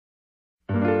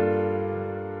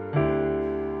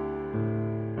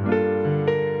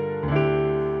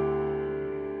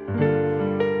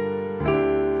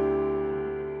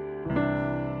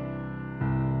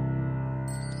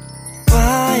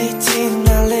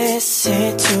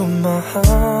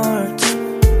heart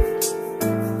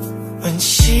when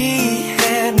she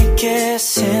had me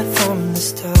guessing from the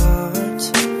start.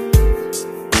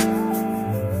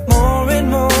 More and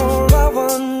more I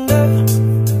wonder,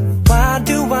 why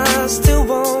do I still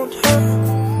want her?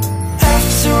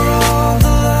 After all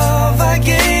the love I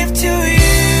gave to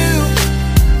you,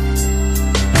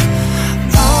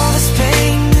 all this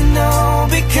pain and all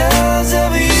because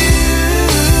of you.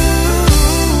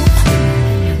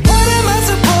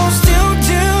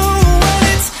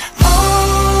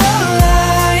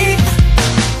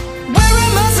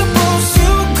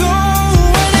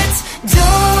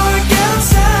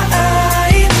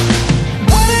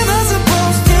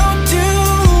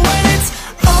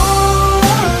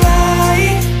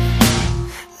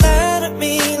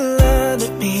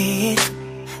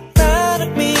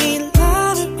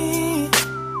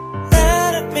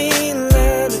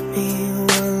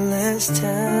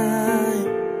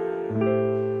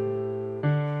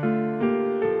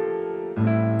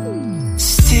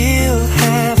 Still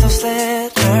have those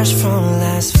letters from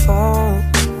last fall,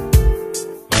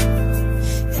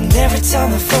 and every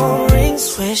time the phone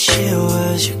rings, wish it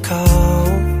was your call.